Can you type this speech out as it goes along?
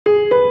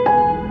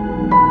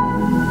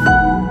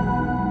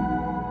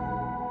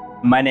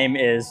My name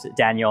is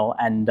Daniel,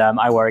 and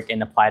I work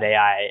in applied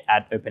AI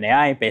at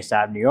OpenAI, based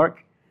out of New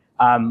York.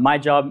 My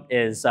job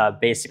is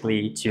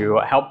basically to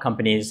help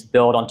companies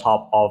build on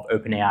top of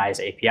OpenAI's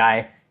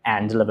API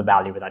and deliver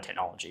value with our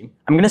technology.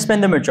 I'm going to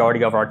spend the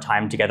majority of our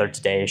time together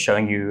today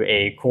showing you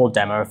a cool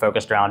demo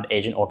focused around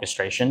agent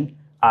orchestration.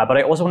 But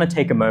I also want to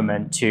take a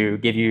moment to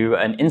give you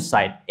an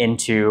insight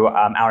into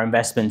our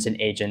investments in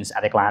agents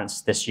at a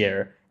glance this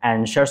year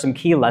and share some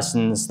key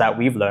lessons that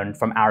we've learned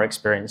from our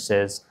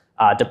experiences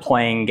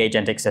deploying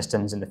agentic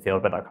systems in the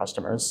field with our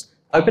customers.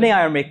 OpenAI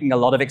are making a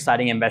lot of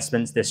exciting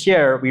investments this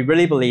year. We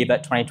really believe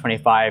that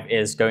 2025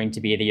 is going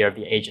to be the year of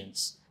the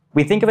agents.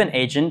 We think of an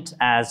agent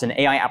as an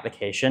AI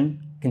application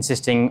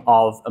consisting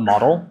of a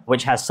model,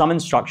 which has some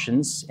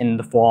instructions in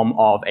the form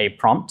of a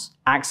prompt,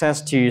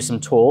 access to some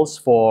tools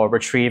for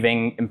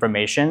retrieving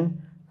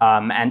information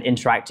and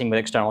interacting with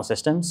external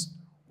systems,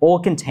 all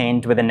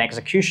contained with an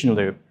execution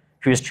loop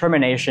whose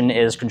termination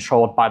is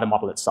controlled by the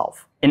model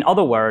itself. In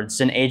other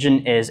words, an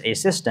agent is a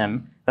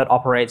system that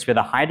operates with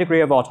a high degree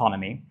of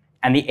autonomy,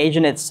 and the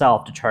agent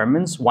itself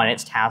determines when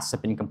its tasks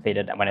have been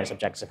completed and when its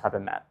objectives have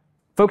been met.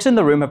 Folks in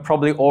the room have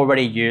probably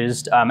already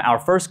used our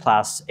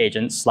first-class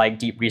agents like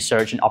Deep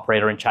Research and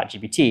Operator in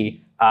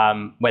ChatGPT,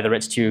 whether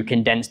it's to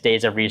condense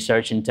days of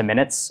research into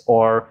minutes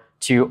or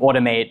to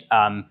automate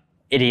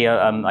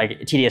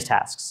tedious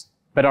tasks.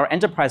 But our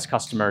enterprise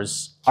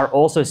customers are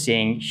also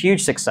seeing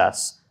huge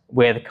success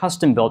with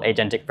custom-built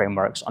agentic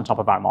frameworks on top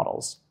of our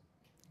models.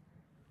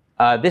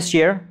 This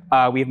year,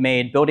 we've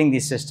made building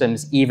these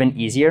systems even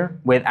easier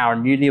with our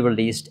newly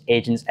released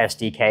Agents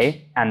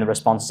SDK and the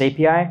Responses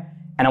API.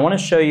 And I want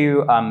to show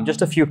you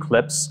just a few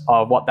clips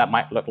of what that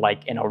might look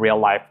like in a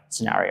real-life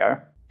scenario.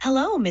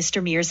 Hello,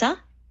 Mr. Mirza.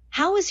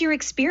 How was your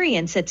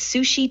experience at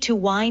Sushi to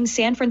Wine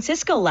San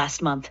Francisco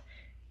last month?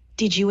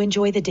 Did you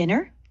enjoy the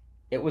dinner?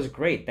 It was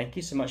great. Thank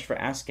you so much for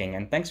asking,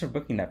 and thanks for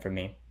booking that for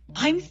me.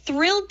 I'm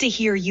thrilled to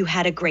hear you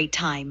had a great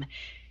time.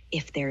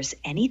 If there's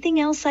anything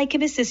else I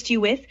can assist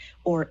you with,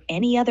 or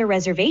any other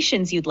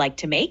reservations you'd like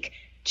to make,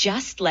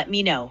 just let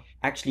me know.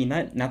 Actually,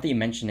 now that you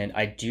mention it,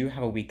 I do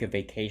have a week of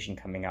vacation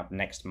coming up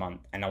next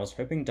month, and I was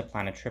hoping to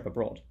plan a trip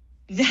abroad.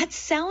 That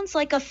sounds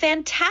like a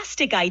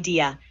fantastic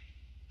idea.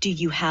 Do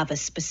you have a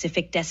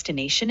specific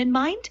destination in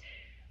mind?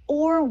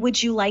 Or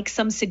would you like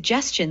some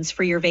suggestions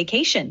for your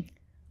vacation?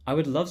 I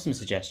would love some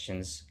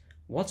suggestions.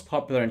 What's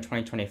popular in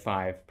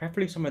 2025,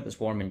 preferably somewhere that's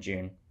warm in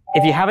June?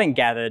 If you haven't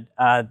gathered,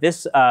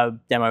 this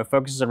demo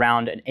focuses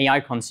around an AI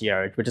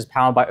concierge, which is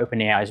powered by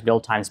OpenAI's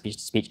real-time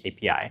speech-to-speech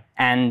API.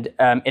 And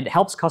it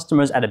helps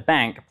customers at a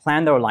bank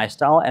plan their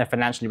lifestyle in a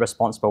financially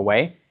responsible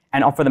way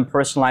and offer them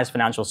personalized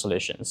financial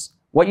solutions.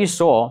 What you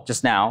saw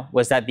just now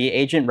was that the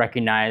agent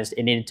recognized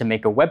it needed to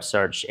make a web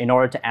search in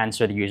order to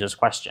answer the user's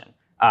question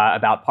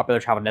about popular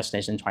travel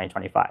destinations in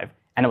 2025.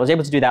 And it was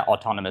able to do that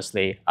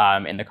autonomously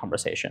in the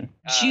conversation.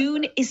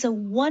 June is a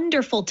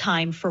wonderful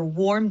time for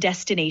warm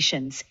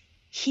destinations.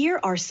 Here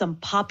are some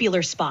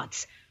popular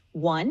spots.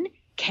 1,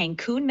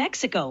 Cancun,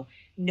 Mexico,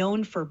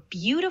 known for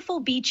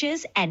beautiful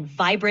beaches and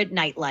vibrant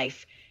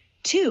nightlife.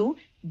 2,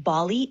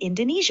 Bali,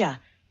 Indonesia,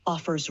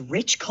 offers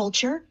rich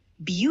culture,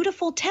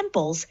 beautiful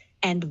temples,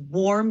 and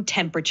warm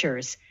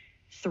temperatures.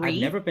 3,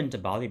 I've never been to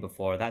Bali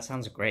before. That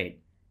sounds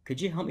great. Could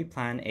you help me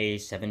plan a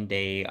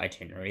 7-day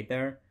itinerary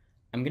there?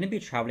 I'm going to be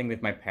traveling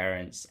with my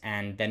parents,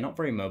 and they're not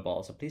very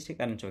mobile, so please take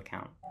that into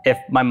account. If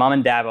my mom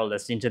and dad were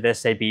listening to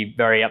this, they'd be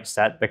very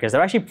upset because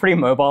they're actually pretty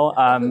mobile.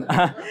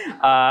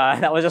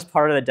 That was just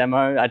part of the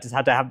demo. I just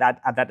had to have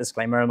that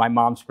disclaimer. My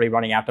mom's probably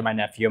running after my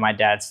nephew. My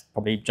dad's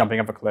probably jumping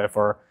off a cliff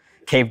or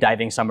cave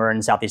diving somewhere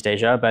in Southeast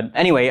Asia. But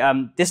anyway,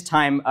 this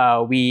time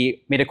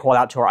we made a call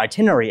out to our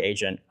itinerary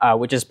agent,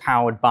 which is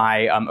powered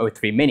by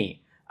O3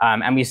 Mini.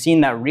 And we've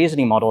seen that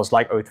reasoning models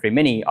like O3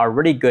 Mini are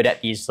really good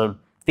at these sort of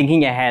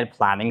thinking ahead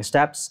planning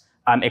steps,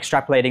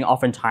 extrapolating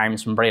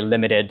oftentimes from very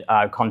limited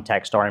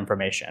context or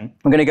information.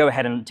 We're going to go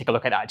ahead and take a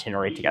look at the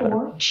itinerary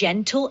together.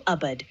 Gentle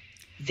Ubud.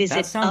 Visit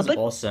That sounds Ubud.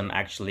 awesome,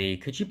 actually.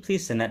 Could you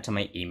please send that to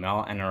my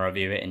email and I'll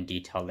review it in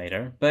detail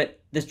later? But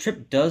this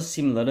trip does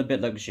seem a little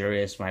bit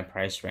luxurious for my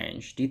price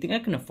range. Do you think I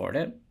can afford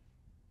it?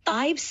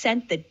 I've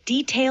sent the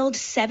detailed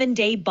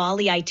 7-day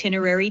Bali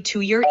itinerary to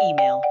your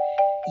email.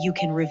 You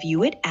can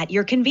review it at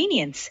your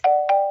convenience.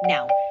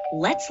 Now,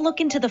 let's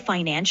look into the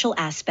financial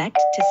aspect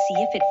to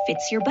see if it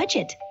fits your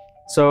budget.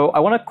 So I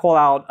want to call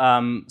out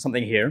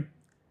something here.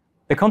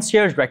 The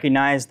concierge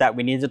recognized that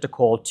we needed to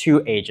call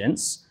 2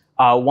 agents,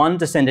 one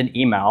to send an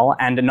email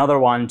and another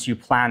one to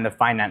plan the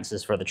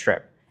finances for the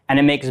trip. And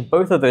it makes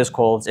both of those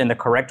calls in the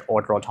correct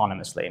order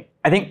autonomously.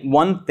 I think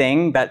one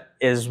thing that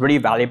is really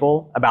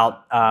valuable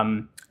about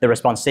the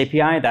Responses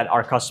API that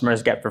our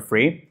customers get for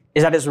free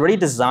is that it's really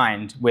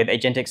designed with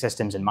agentic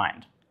systems in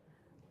mind.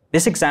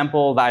 This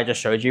example that I just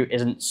showed you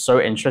isn't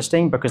so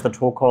interesting because the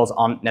tool calls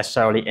aren't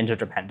necessarily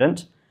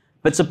interdependent.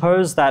 But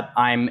suppose that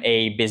I'm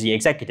a busy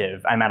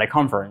executive, I'm at a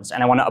conference,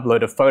 and I want to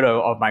upload a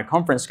photo of my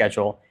conference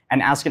schedule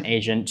and ask an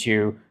agent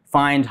to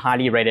find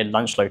highly rated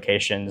lunch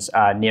locations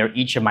near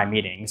each of my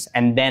meetings,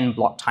 and then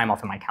block time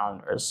off in my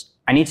calendars.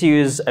 I need to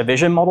use a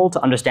vision model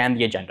to understand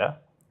the agenda.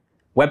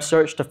 web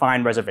search to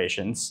find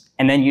reservations,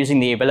 and then using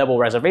the available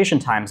reservation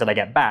times that I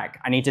get back,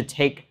 I need to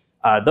take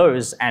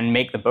those and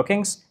make the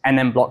bookings, and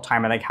then block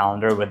time in the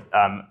calendar with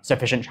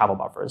sufficient travel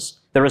buffers.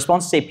 The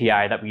Responses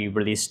API that we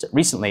released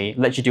recently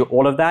lets you do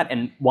all of that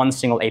in one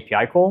single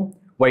API call,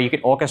 where you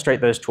can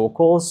orchestrate those tool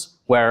calls,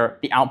 where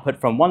the output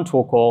from one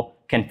tool call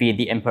can feed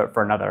the input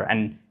for another,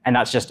 and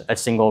that's just a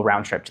single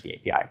round trip to the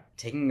API.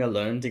 Taking a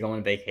loan to go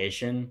on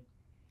vacation?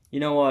 You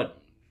know what?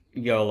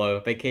 YOLO,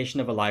 vacation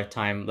of a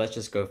lifetime, let's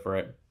just go for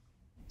it.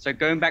 So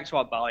going back to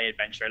our Bali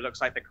adventure, it looks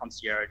like the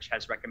concierge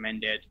has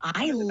recommended...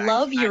 I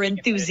love your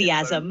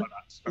enthusiasm.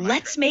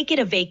 Let's make it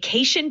a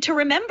vacation to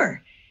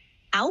remember.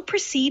 I'll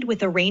proceed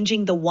with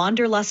arranging the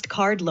Wanderlust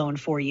card loan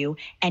for you,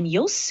 and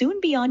you'll soon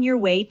be on your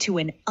way to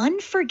an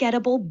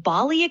unforgettable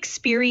Bali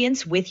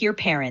experience with your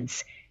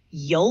parents.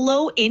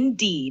 YOLO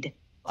indeed.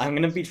 I'm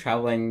going to be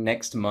traveling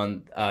next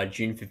month,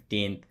 June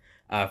 15th,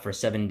 for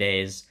 7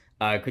 days.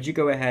 Could you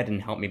go ahead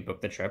and help me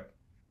book the trip?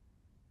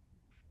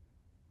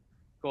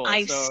 Cool.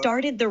 I've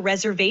started the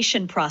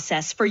reservation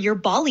process for your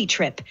Bali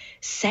trip,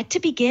 set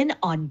to begin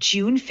on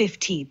June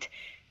 15th.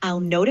 I'll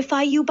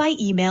notify you by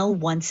email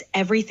once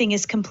everything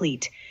is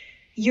complete.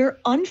 Your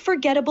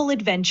unforgettable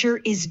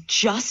adventure is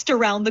just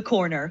around the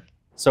corner.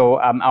 So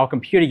our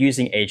computer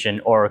using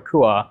agent, or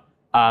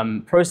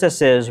KUA,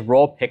 processes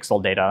raw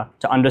pixel data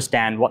to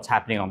understand what's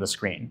happening on the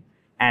screen.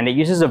 And it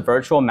uses a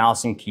virtual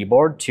mouse and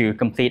keyboard to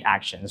complete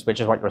actions, which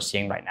is what you're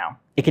seeing right now.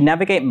 It can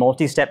navigate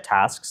multi-step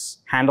tasks,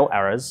 handle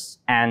errors,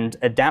 and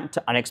adapt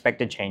to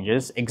unexpected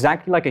changes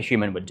exactly like a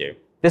human would do.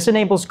 This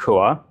enables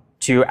KUA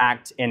to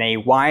act in a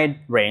wide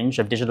range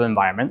of digital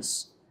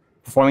environments,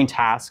 performing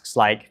tasks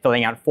like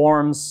filling out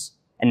forms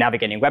and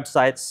navigating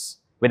websites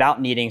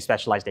without needing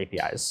specialized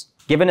APIs.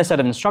 Given a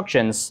set of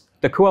instructions,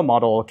 the KUA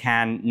model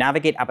can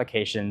navigate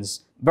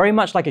applications very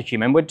much like a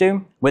human would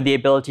do, with the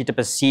ability to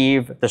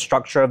perceive the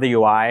structure of the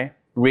UI,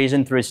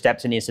 reason through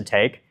steps it needs to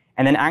take,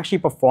 and then actually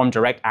perform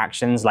direct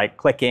actions like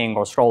clicking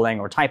or scrolling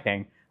or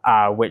typing,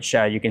 which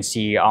you can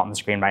see on the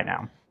screen right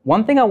now.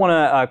 One thing I want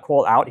to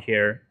call out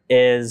here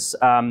is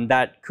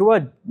that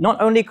KUA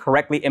not only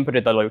correctly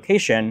inputted the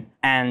location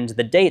and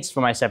the dates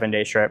for my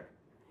 7-day trip,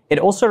 it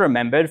also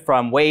remembered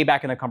from way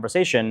back in the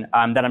conversation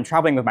that I'm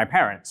traveling with my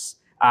parents.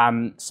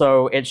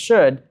 So it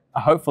should,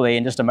 hopefully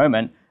in just a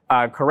moment,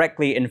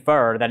 correctly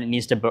infer that it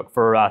needs to book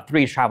for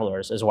 3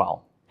 travelers as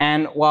well.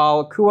 And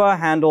while KUA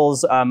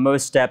handles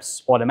most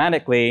steps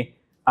automatically,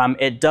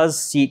 it does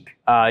seek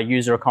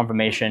user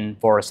confirmation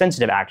for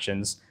sensitive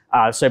actions.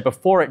 So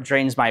before it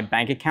drains my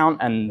bank account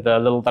and the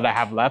little that I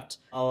have left.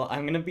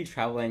 I'm going to be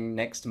traveling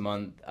next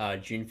month,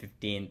 June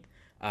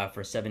 15th,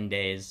 for 7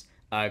 days.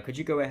 Could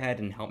you go ahead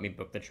and help me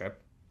book the trip?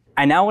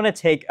 I now want to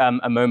take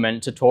a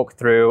moment to talk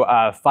through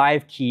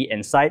 5 key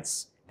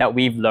insights that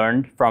we've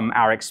learned from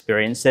our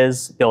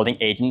experiences building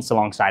agents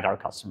alongside our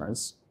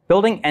customers.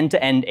 Building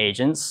end-to-end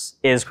agents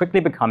is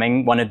quickly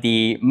becoming one of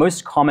the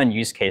most common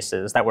use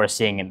cases that we're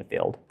seeing in the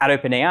field. At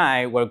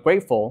OpenAI, we're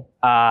grateful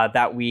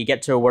that we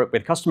get to work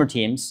with customer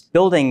teams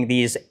building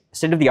these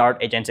state-of-the-art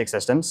agentic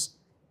systems,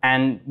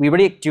 and we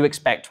really do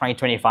expect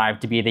 2025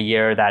 to be the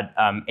year that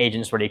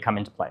agents really come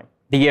into play.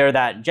 The year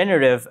that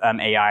generative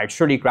AI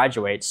truly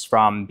graduates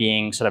from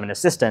being sort of an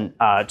assistant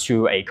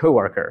to a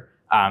coworker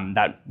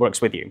that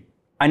works with you.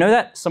 I know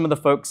that some of the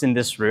folks in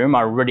this room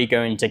are really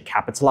going to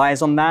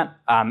capitalize on that,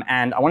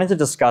 and I wanted to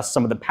discuss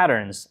some of the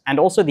patterns and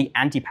also the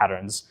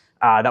anti-patterns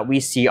that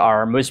we see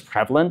are most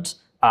prevalent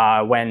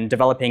when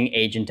developing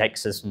agentic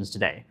systems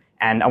today.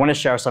 And I want to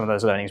share some of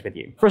those learnings with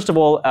you. First of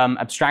all,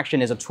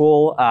 abstraction is a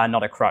tool,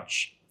 not a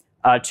crutch.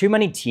 Too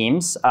many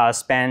teams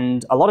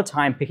spend a lot of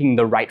time picking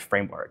the right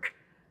framework.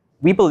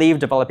 We believe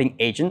developing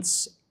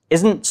agents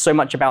isn't so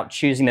much about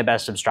choosing the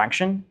best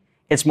abstraction.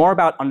 It's more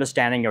about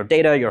understanding your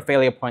data, your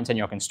failure points, and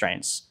your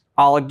constraints.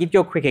 I'll give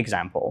you a quick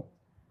example.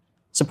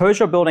 Suppose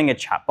you're building a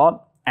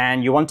chatbot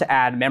and you want to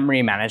add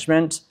memory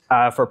management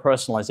for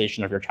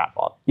personalization of your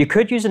chatbot. You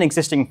could use an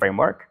existing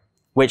framework,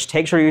 which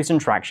takes your user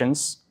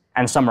interactions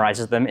and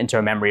summarizes them into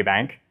a memory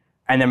bank,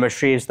 and then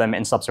retrieves them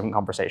in subsequent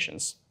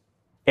conversations.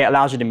 It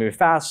allows you to move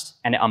fast,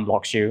 and it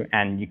unblocks you,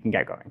 and you can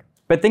get going.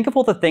 But think of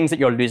all the things that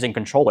you're losing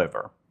control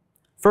over.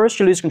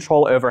 First, you lose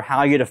control over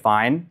how you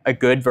define a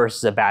good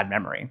versus a bad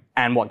memory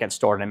and what gets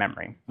stored in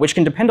memory, which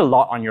can depend a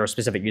lot on your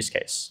specific use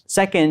case.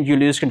 Second, you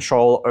lose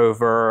control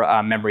over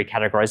memory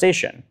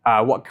categorization.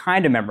 What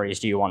kind of memories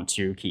do you want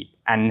to keep,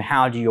 and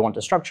how do you want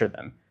to structure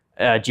them?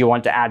 Do you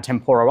want to add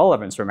temporal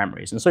relevance for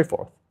memories, and so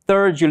forth?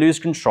 Third, you lose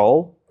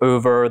control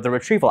over the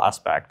retrieval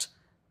aspect.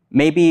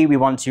 Maybe we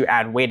want to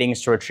add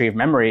weightings to retrieve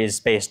memories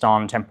based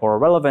on temporal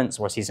relevance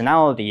or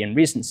seasonality and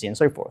recency and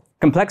so forth.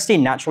 Complexity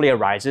naturally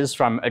arises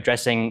from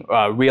addressing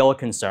real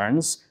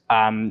concerns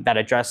that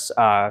address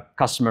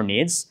customer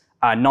needs,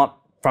 not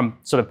from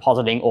sort of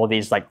positing all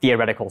these like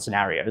theoretical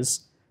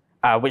scenarios,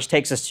 which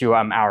takes us to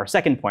our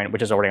second point,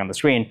 which is already on the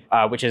screen,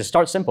 which is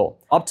start simple.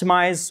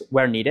 Optimize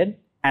where needed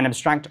and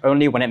abstract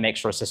only when it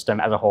makes your system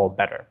as a whole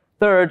better.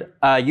 Third,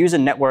 use a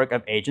network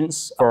of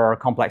agents for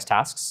complex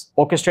tasks.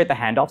 Orchestrate the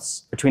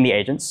handoffs between the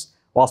agents.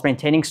 whilst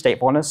maintaining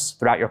statefulness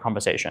throughout your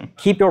conversation.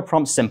 Keep your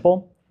prompts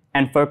simple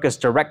and focus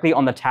directly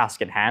on the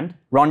task at hand.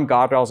 Run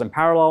guardrails in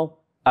parallel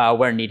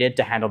where needed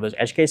to handle those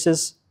edge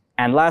cases.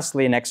 And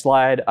lastly, next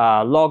slide,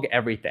 log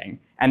everything.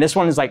 And this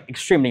one is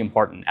extremely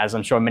important, as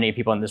I'm sure many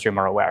people in this room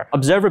are aware.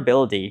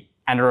 Observability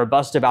and a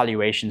robust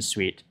evaluation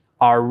suite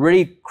are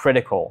really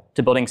critical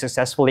to building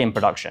successfully in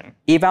production.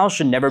 Eval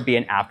should never be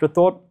an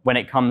afterthought when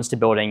it comes to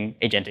building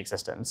agentic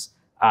systems,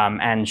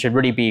 and should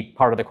really be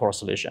part of the core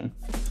solution.